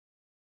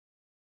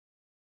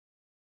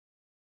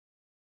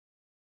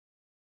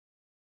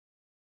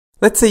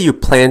Let's say you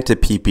plant a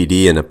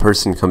PPD and a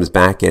person comes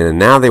back in and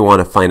now they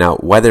want to find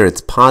out whether it's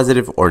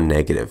positive or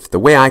negative. The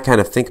way I kind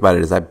of think about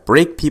it is I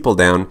break people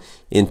down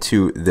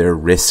into their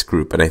risk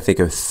group, and I think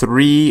of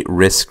 3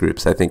 risk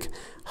groups. I think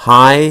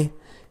high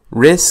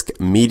risk,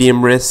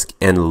 medium risk,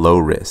 and low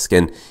risk.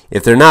 And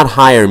if they're not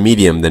high or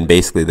medium, then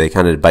basically they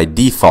kind of by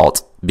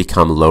default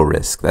become low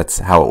risk. That's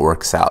how it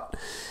works out.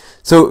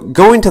 So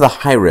going to the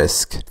high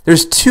risk,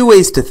 there's 2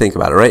 ways to think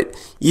about it,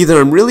 right?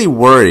 Either I'm really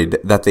worried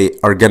that they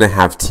are going to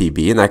have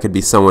TB, and that could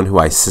be someone who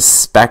I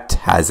suspect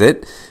has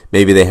it.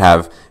 Maybe they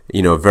have,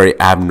 a very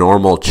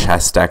abnormal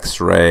chest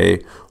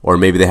x-ray, or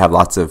maybe they have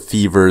lots of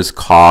fevers,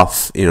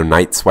 cough,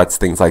 night sweats,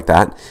 things like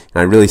that, and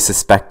I really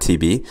suspect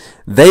TB.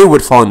 They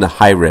would fall into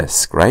high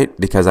risk, right?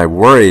 Because I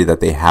worry that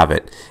they have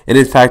it. And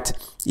in fact,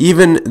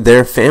 even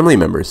their family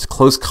members,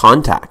 close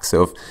contacts.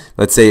 So if,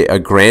 let's say, a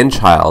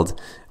grandchild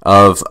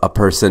of a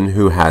person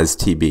who has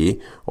TB,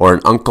 or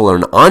an uncle or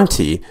an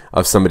auntie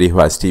of somebody who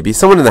has TB,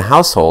 someone in the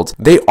household,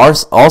 they are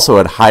also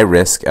at high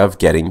risk of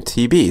getting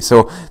TB.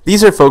 So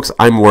these are folks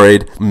I'm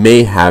worried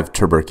may have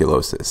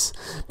tuberculosis.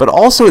 But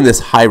also in this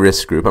high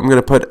risk group, I'm going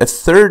to put a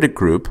third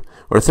group,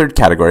 or a third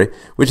category,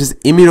 which is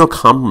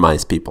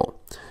immunocompromised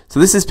people. So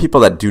this is people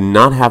that do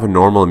not have a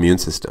normal immune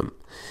system.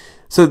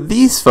 So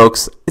these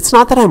folks, it's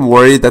not that I'm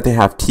worried that they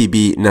have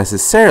TB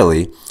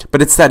necessarily,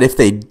 but it's that if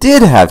they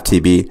did have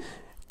TB,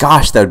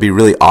 gosh, that would be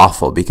really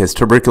awful, because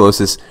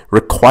tuberculosis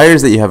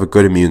requires that you have a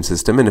good immune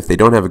system, and if they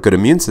don't have a good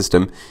immune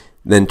system,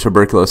 then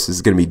tuberculosis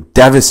is going to be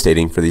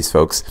devastating for these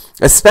folks,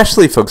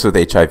 especially folks with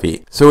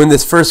HIV. So in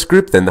this first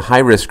group then, the high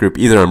risk group,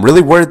 either I'm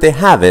really worried they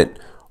have it,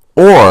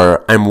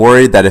 or I'm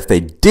worried that if they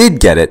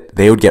did get it,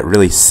 they would get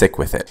really sick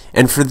with it.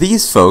 And for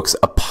these folks,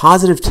 a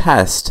positive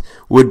test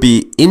would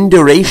be in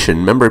duration.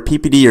 Remember,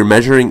 PPD, you're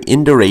measuring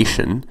in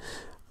duration.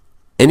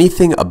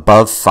 Anything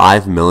above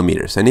 5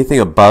 millimeters, anything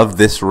above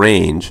this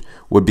range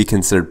would be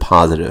considered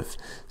positive.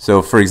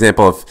 So for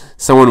example, if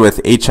someone with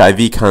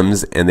HIV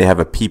comes and they have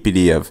a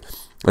PPD of,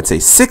 let's say,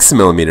 6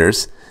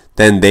 millimeters,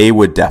 then they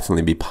would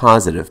definitely be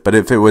positive. But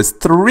if it was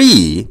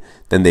 3,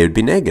 then they would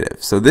be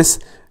negative. So this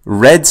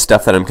red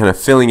stuff that I'm kind of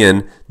filling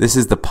in, this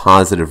is the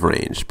positive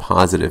range,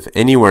 positive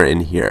anywhere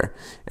in here.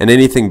 And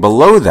anything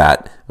below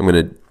that, I'm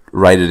going to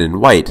write it in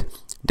white.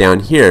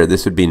 Down here,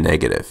 this would be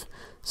negative.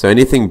 So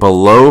anything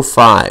below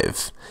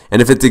 5,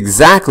 and if it's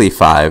exactly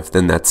 5,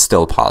 then that's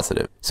still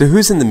positive. So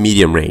who's in the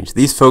medium range?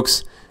 These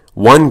folks,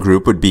 one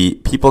group would be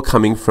people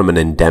coming from an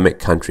endemic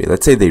country.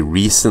 Let's say they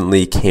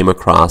recently came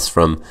across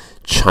from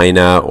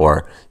China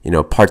or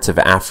parts of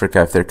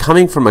Africa. If they're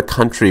coming from a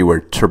country where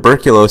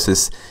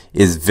tuberculosis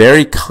is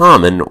very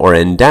common or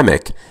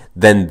endemic,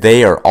 then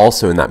they are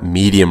also in that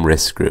medium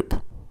risk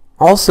group.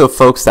 Also,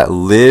 folks that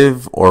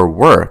live or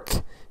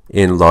work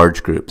in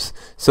large groups.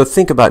 So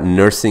think about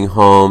nursing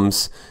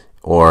homes,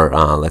 or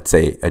let's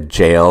say a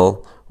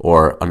jail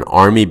or an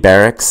army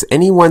barracks.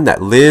 Anyone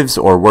that lives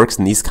or works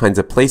in these kinds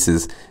of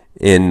places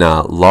in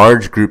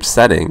large group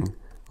setting,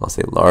 I'll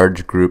say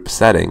large group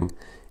setting,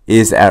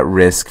 is at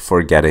risk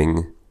for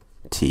getting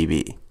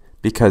TB.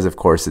 Because of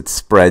course it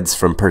spreads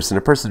from person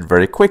to person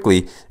very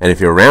quickly, and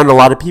if you're around a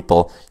lot of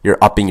people, you're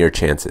upping your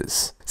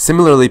chances.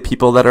 Similarly,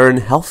 people that are in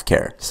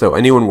healthcare, so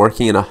anyone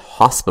working in a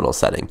hospital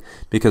setting,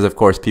 because of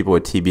course people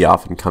with TB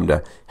often come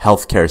to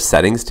healthcare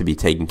settings to be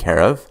taken care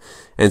of.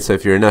 And so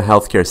if you're in a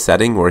healthcare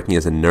setting working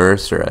as a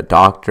nurse or a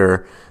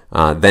doctor,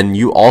 then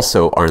you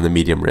also are in the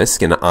medium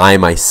risk. And I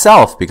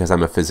myself, because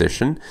I'm a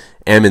physician,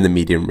 am in the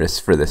medium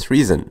risk for this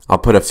reason. I'll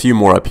put a few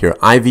more up here.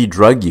 IV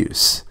drug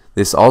use.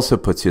 This also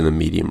puts you in the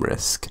medium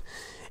risk.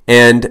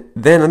 And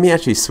then let me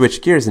actually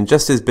switch gears. And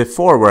just as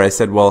before where I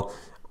said, well,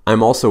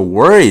 I'm also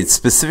worried,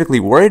 specifically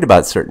worried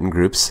about certain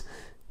groups,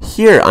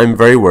 here I'm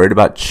very worried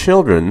about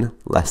children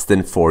less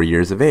than 4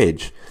 years of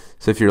age.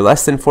 So if you're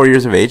less than 4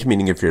 years of age,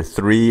 meaning if you're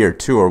 3 or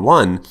 2 or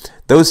 1,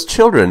 those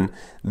children,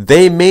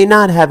 they may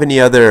not have any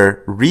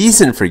other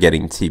reason for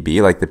getting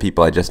TB, like the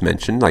people I just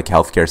mentioned, like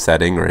healthcare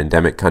setting or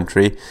endemic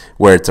country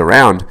where it's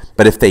around.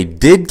 But if they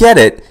did get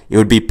it, it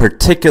would be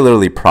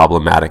particularly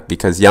problematic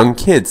because young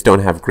kids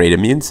don't have great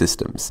immune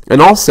systems.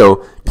 And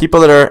also,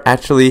 people that are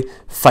actually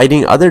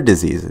fighting other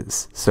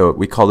diseases. So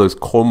we call those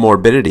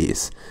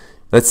comorbidities.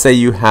 Let's say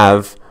you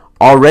have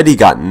already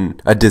gotten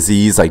a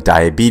disease like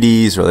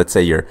diabetes, or let's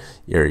say your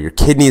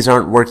kidneys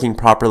aren't working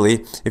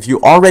properly. If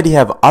you already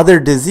have other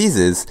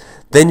diseases,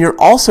 then you're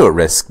also at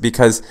risk,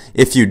 because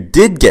if you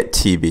did get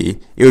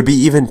TB, it would be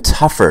even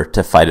tougher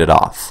to fight it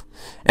off.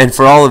 And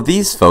for all of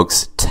these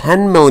folks,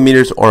 10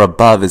 millimeters or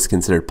above is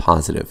considered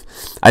positive.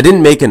 I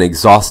didn't make an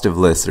exhaustive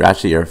list. There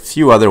actually are a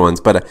few other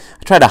ones, but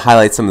I tried to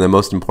highlight some of the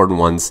most important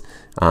ones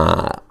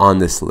on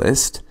this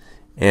list.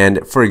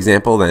 And for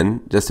example,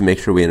 then, just to make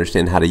sure we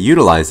understand how to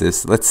utilize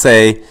this, let's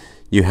say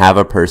you have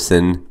a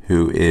person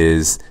who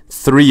is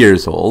 3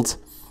 years old,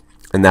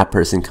 and that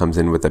person comes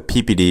in with a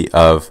PPD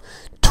of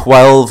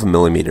 12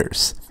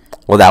 millimeters.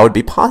 Well, that would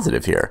be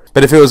positive here.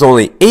 But if it was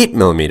only 8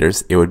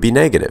 millimeters, it would be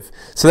negative.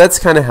 So that's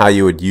kind of how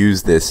you would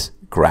use this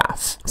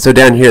graph. So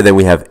down here then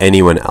we have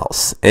anyone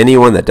else.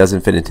 Anyone that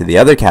doesn't fit into the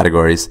other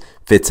categories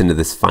fits into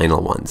this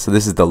final one. So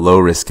this is the low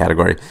risk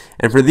category.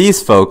 And for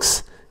these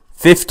folks,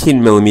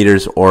 15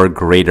 millimeters or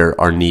greater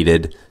are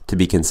needed to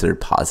be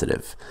considered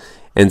positive.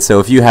 And so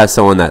if you have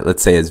someone that,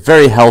 let's say, is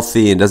very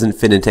healthy and doesn't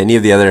fit into any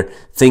of the other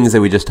things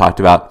that we just talked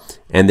about,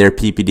 and their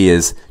PPD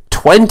is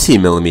 20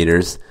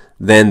 millimeters,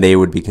 then they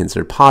would be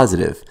considered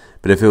positive.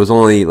 But if it was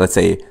only, let's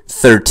say,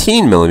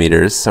 13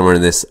 millimeters, somewhere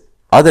in this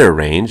other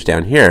range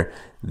down here,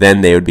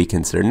 then they would be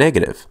considered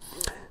negative.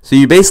 So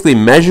you basically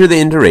measure the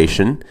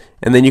induration,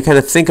 and then you kind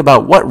of think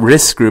about what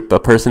risk group a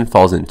person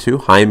falls into,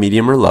 high,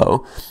 medium, or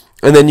low,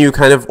 and then you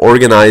kind of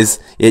organize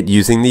it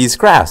using these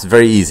graphs.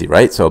 Very easy,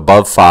 right? So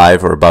above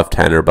 5 or above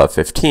 10 or above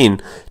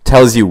 15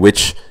 tells you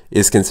which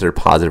is considered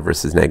positive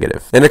versus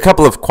negative. And a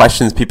couple of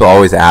questions people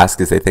always ask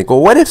is they think,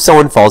 well, what if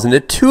someone falls into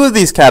two of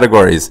these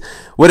categories?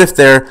 What if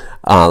they're,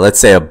 let's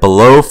say,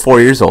 below 4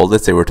 years old?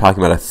 Let's say we're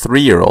talking about a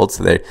 3-year-old,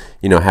 so they,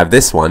 have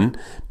this one,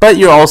 but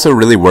you're also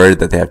really worried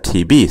that they have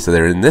TB, so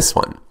they're in this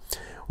one.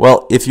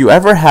 Well, if you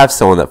ever have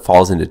someone that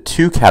falls into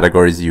two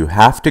categories, you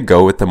have to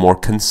go with the more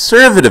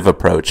conservative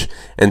approach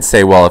and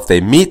say, well, if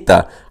they meet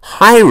the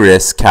high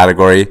risk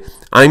category,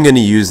 I'm going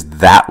to use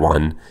that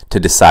one to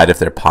decide if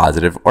they're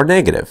positive or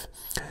negative.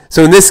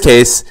 So in this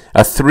case,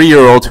 a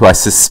 3-year-old who I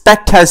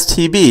suspect has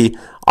TB,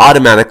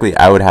 automatically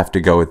I would have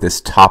to go with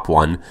this top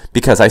one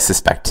because I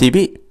suspect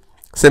TB.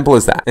 Simple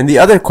as that. And the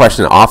other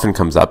question that often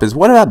comes up is,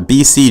 what about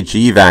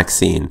BCG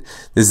vaccine?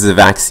 This is a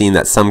vaccine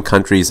that some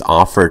countries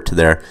offer to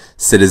their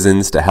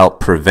citizens to help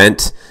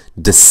prevent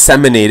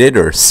disseminated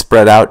or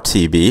spread out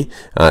TB,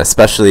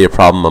 especially a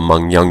problem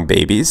among young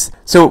babies.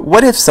 So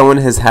what if someone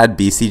has had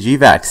BCG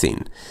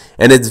vaccine?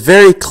 And it's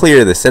very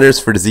clear, the Centers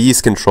for Disease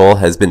Control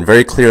has been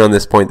very clear on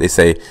this point. They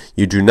say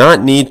you do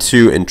not need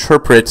to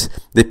interpret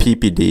the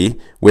PPD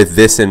with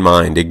this in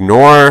mind.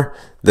 Ignore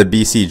the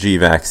BCG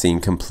vaccine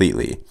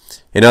completely.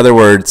 In other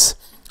words,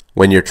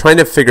 when you're trying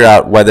to figure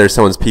out whether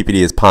someone's PPD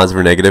is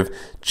positive or negative,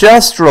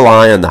 just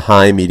rely on the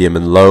high, medium,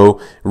 and low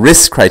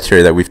risk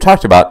criteria that we've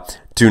talked about.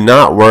 Do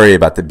not worry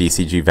about the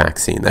BCG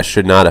vaccine. That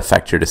should not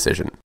affect your decision.